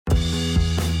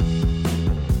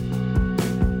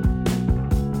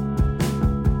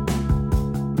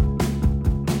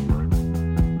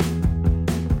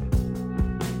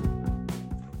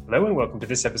Hello and welcome to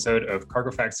this episode of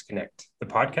Cargo Facts Connect, the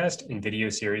podcast and video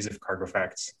series of Cargo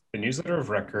Facts, the newsletter of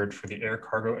record for the air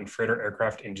cargo and freighter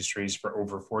aircraft industries for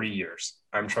over 40 years.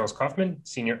 I'm Charles Kaufman,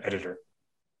 Senior Editor.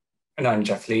 And I'm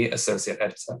Jeff Lee, Associate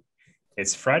Editor.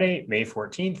 It's Friday, May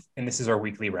 14th, and this is our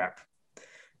weekly wrap.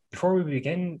 Before we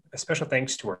begin, a special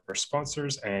thanks to our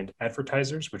sponsors and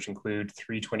advertisers, which include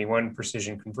 321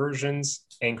 Precision Conversions,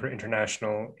 Anchor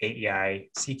International, AEI,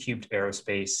 C-Cubed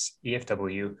Aerospace,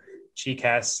 EFW,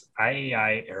 GCAS,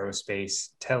 IAI Aerospace,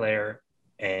 Telair,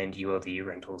 and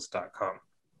ULDrentals.com.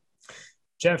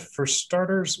 Jeff, for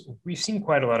starters, we've seen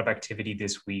quite a lot of activity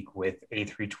this week with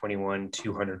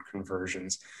A321-200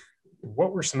 conversions.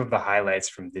 What were some of the highlights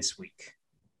from this week?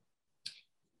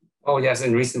 Oh, yes,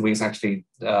 in recent weeks, actually,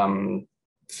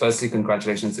 firstly,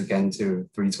 congratulations again to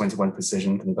 321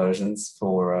 Precision Conversions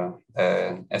for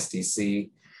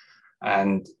STC.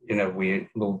 And, we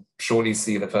will shortly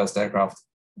see the first aircraft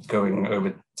going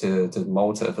over to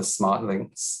Malta for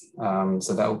SmartLynx.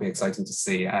 So that will be exciting to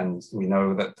see. And we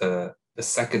know that the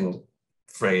second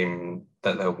frame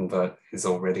that they'll convert is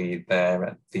already there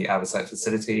at the Avasite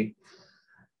facility.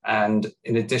 And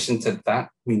in addition to that,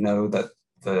 we know that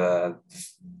the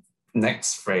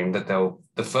next frame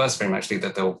the first frame actually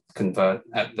that they'll convert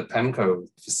at the PEMCO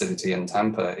facility in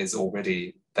Tampa is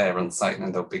already there on site,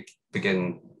 and they'll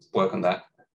begin work on that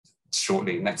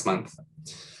shortly next month.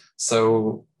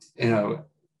 So,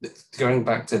 going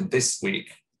back to this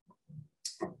week,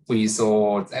 we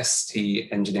saw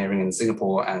ST Engineering in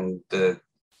Singapore and the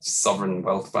sovereign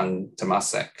wealth fund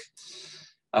Temasek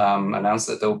announced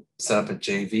that they'll set up a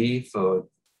JV for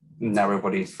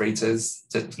narrow-body freighters,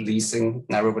 leasing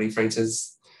narrow-body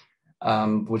freighters,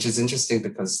 which is interesting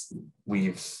because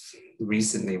we've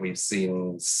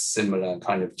seen similar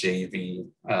kind of JV,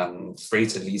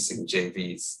 freighter leasing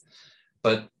JVs.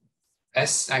 But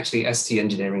ST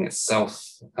Engineering itself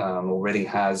already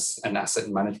has an asset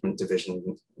management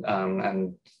division,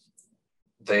 and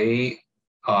they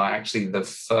are actually the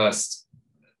first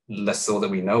lessor that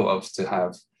we know of to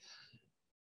have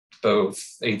both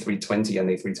A320 and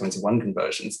A321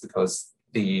 conversions, because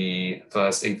the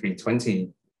first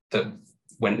A320 that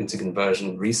went into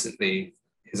conversion recently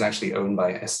is actually owned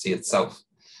by ST itself.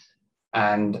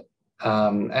 And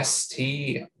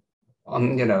ST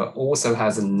also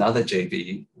has another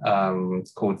JV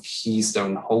called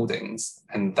Keystone Holdings,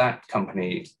 and that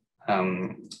company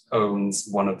owns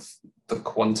one of the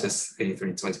Qantas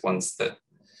A321s that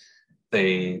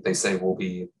they say will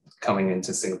be coming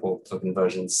into Singapore for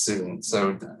conversion soon.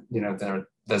 So,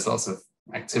 there's lots of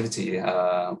activity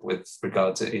with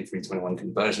regard to A321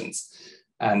 conversions.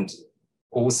 And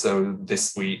also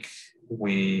this week,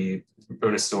 we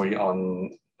wrote a story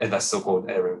on a vessel called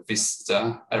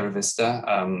Aerovista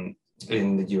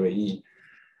in the UAE.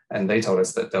 And they told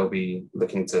us that they'll be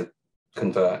looking to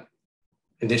convert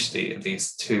initially at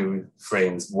least 2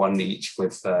 frames, one each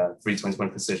with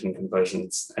 321 Precision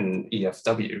Conversions and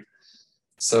EFW.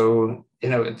 So,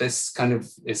 this kind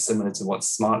of is similar to what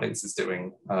SmartLynx is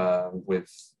doing with,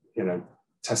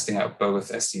 testing out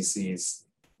both STCs.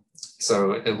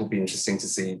 So it will be interesting to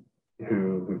see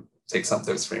who takes up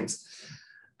those frames.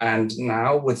 And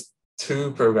now with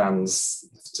 2 programs,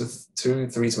 2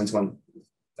 321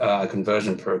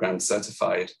 conversion programs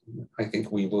certified, I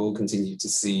think we will continue to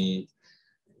see,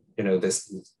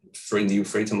 this new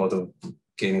freighter model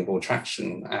gaining more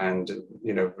traction. And,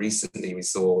 recently we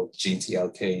saw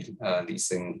GTLK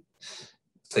leasing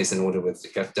place an order with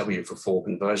FW for 4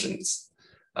 conversions.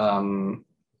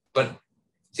 But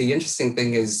the interesting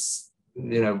thing is,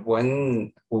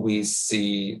 when will we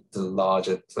see the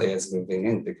larger players moving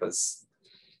in? Because,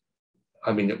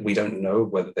 we don't know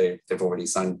whether they've already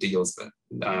signed deals, but,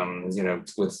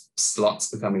 with slots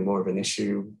becoming more of an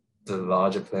issue, the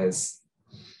larger players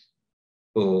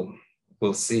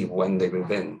we'll see when they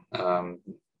move in.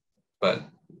 But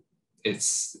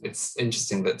it's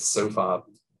interesting that so far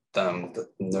the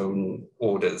known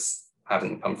orders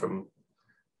haven't come from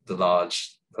the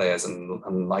large players, and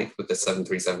unlike with the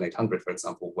 737-800, for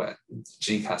example, where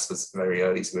GCAS was very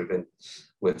early to move in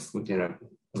with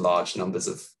large numbers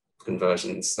of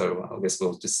conversions. So I guess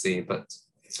we'll just see. But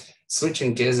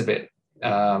switching gears a bit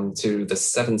to the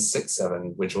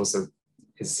 767, which also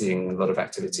is seeing a lot of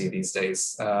activity these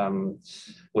days,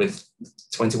 with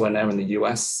 21M in the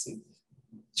US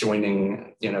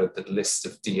joining, the list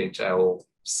of DHL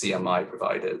CMI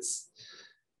providers.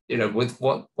 With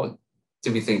what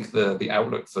do we think the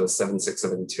outlook for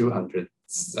 767-200,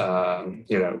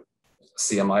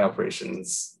 CMI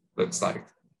operations looks like?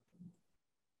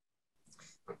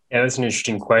 Yeah, that's an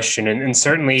interesting question. And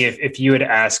certainly if you had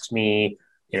asked me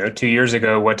 2 years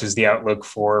ago, what does the outlook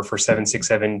for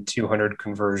 767-200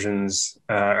 conversions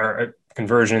or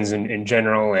conversions in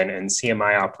general and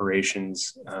CMI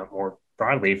operations more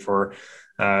broadly for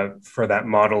that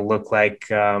model look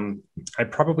like? I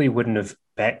probably wouldn't have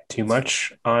bet too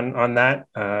much on that.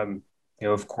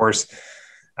 Of course,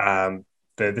 the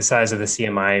size of the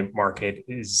CMI market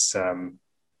is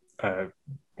a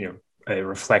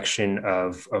reflection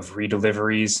of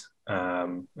redeliveries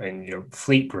and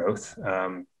fleet growth,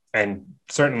 and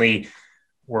certainly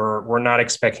we're not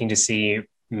expecting to see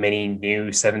many new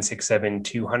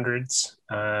 767-200s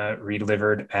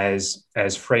redelivered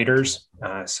as freighters.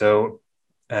 So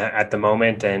at the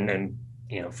moment and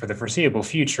for the foreseeable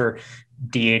future,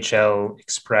 DHL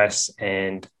Express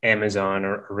and Amazon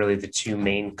are really the two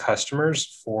main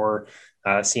customers for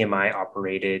CMI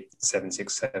operated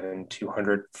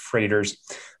 767-200 freighters.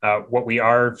 What we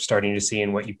are starting to see,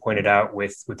 and what you pointed out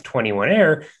with 21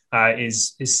 Air,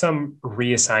 is some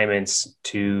reassignments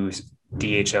to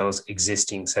DHL's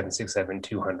existing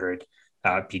 767-200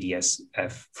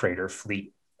 BDSF freighter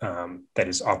fleet that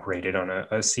is operated on a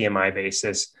CMI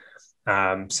basis.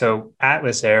 So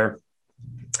Atlas Air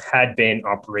had been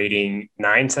operating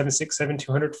 9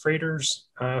 767-200 freighters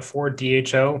for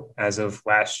DHL as of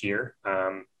last year,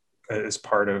 as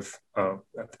part of at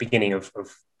the beginning of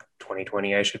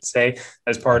 2020, I should say,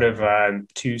 as part of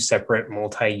two separate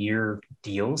multi-year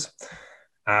deals.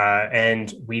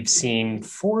 And we've seen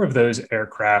 4 of those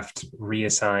aircraft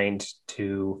reassigned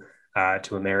to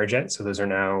Amerijet. So those are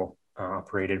now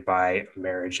operated by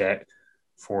Amerijet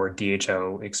for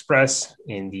DHL Express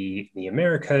in the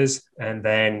Americas, and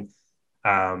then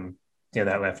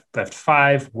that left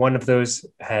 5. One of those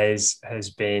has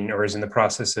been or is in the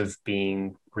process of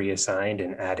being reassigned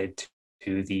and added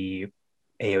to the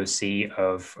AOC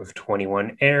of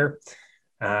 21 Air.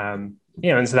 And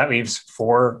so that leaves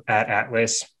 4 at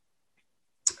Atlas.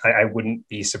 I wouldn't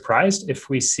be surprised if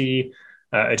we see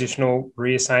additional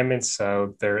reassignments.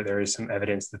 So there is some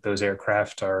evidence that those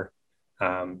aircraft are,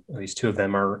 at least 2 of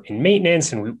them are in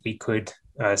maintenance, and we could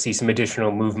see some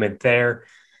additional movement there.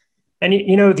 And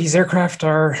these aircraft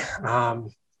are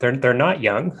they're not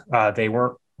young. They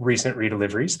weren't recent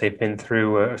redeliveries. They've been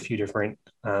through a few different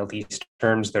lease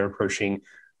terms. They're approaching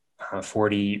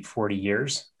 40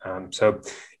 years. So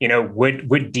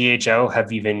would DHL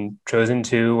have even chosen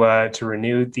to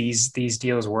renew these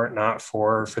deals were it not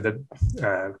for the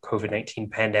COVID-19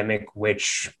 pandemic,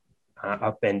 which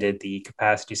upended the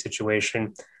capacity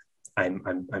situation?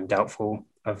 I'm doubtful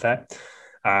of that,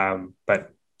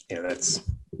 but that's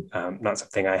not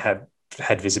something I have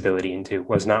had visibility into.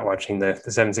 Was not watching the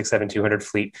 767-200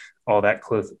 fleet all that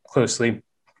closely,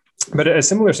 but a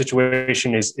similar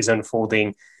situation is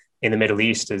unfolding in the Middle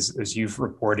East, as you've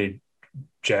reported,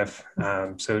 Jeff.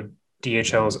 So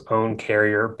DHL's own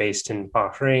carrier based in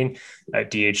Bahrain,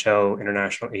 DHL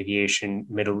International Aviation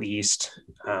Middle East,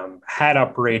 had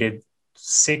operated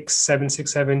 6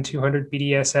 767-200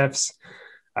 BDSFs.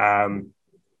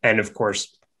 And of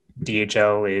course,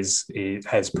 DHL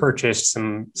has purchased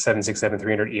some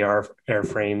 767-300ER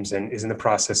airframes and is in the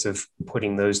process of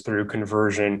putting those through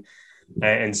conversion.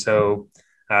 And so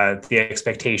the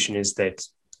expectation is that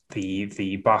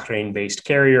the Bahrain-based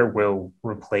carrier will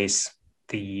replace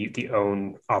the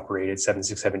own operated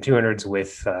 767-200s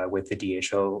with the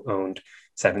DHL-owned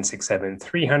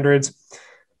 767-300s.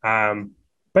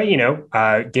 But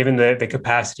given the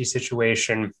capacity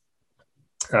situation,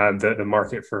 the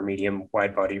market for medium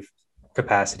wide body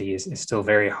capacity is still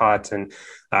very hot, and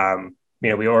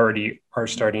we already are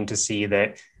starting to see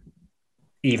that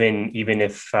even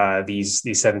if these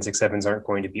 767s aren't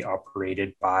going to be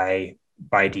operated by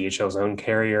DHL's own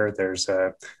carrier, there's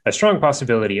a strong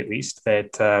possibility, at least,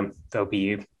 that they'll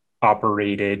be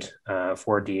operated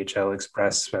for DHL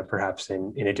Express, perhaps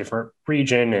in a different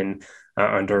region and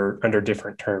under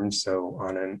different terms, so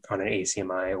on an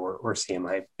ACMI or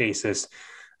CMI basis.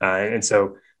 And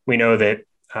so we know that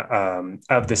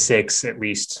of the 6, at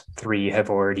least 3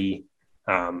 have already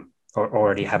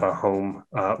have a home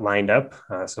lined up.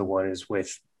 So one is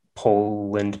with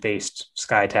Poland-based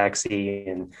SkyTaxi,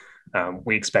 and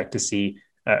we expect to see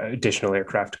additional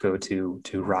aircraft go to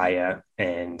Raya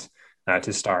and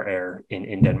to Star Air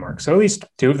in Denmark. So at least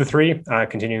 2 of the 3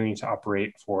 continuing to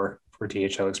operate for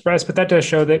DHL Express, but that does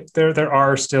show that there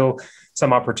are still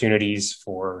some opportunities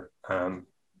for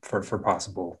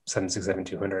possible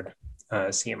 767-200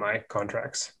 CMI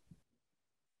contracts.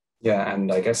 Yeah,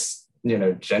 and I guess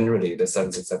generally the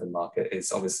 767 market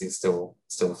is obviously still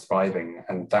thriving,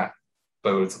 and that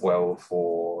bodes well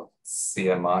for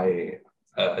CMI,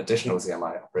 additional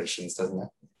CMI operations, doesn't it?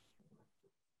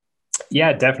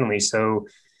 Yeah, definitely. So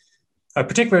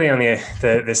particularly on the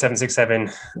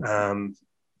 767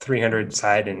 300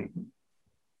 side. And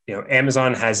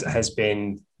Amazon has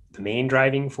been the main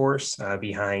driving force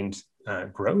behind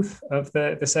growth of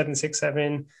the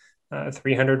 767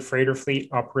 300 freighter fleet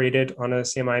operated on a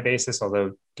CMI basis,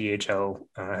 although DHL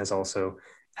has also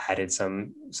added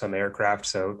some aircraft,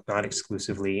 so not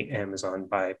exclusively Amazon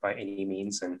by any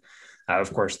means. And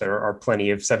of course, there are plenty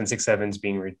of 767s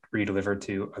being redelivered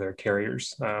to other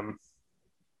carriers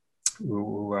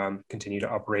who continue to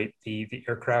operate the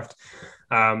aircraft.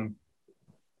 And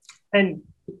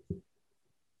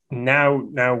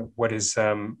now what is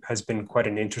has been quite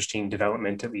an interesting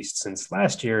development, at least since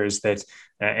last year, is that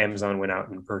Amazon went out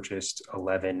and purchased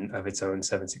 11 of its own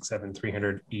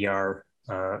 767-300ER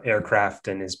aircraft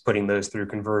and is putting those through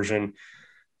conversion.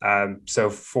 So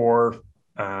four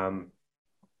of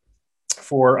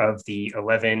the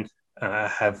 11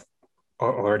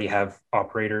 already have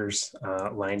operators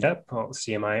lined up,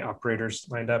 CMI operators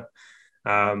lined up.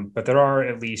 But there are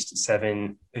at least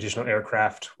 7 additional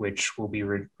aircraft which will be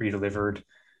redelivered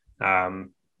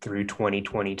through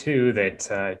 2022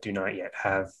 that do not yet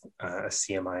have a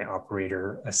CMI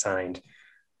operator assigned.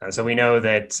 So we know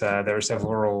that there are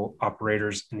several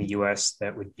operators in the US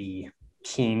that would be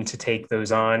keen to take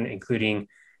those on, including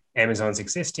Amazon's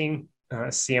existing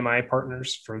CMI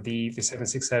partners for the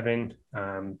 767,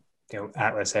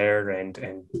 Atlas Air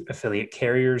and affiliate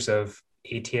carriers of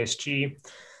ATSG.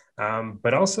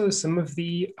 But also some of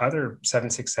the other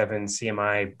 767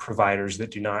 CMI providers that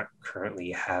do not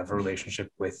currently have a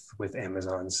relationship with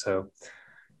Amazon. So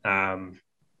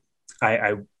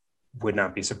I would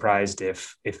not be surprised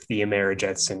if the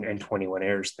Amerijets and 21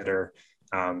 Airs that are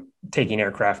taking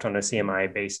aircraft on a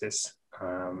CMI basis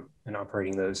and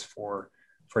operating those for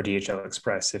DHL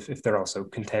Express, if they're also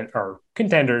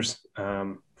contenders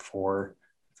for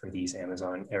these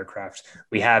Amazon aircraft.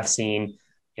 We have seen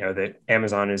that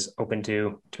Amazon is open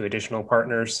to additional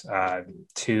partners.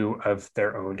 2 of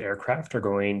their owned aircraft are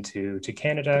going to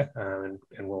Canada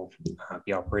and will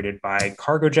be operated by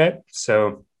Cargojet.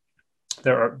 So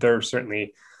there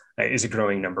certainly is a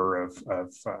growing number of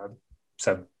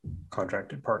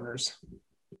subcontracted partners.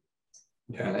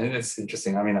 Yeah, and it's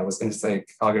interesting. I mean, I was going to say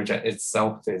Cargojet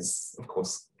itself is, of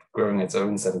course, growing its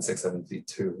own 767 fleet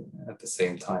too at the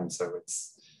same time. So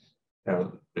it's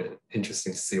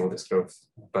interesting to see all this growth,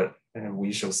 but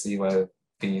we shall see where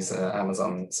these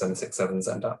Amazon 767s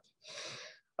end up.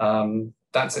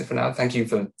 That's it for now. Thank you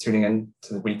for tuning in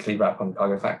to the weekly wrap on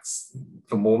CargoFacts.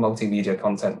 For more multimedia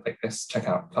content like this, check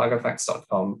out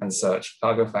cargofacts.com and search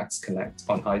CargoFacts Connect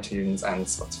on iTunes and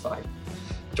Spotify.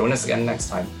 Join us again next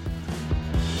time.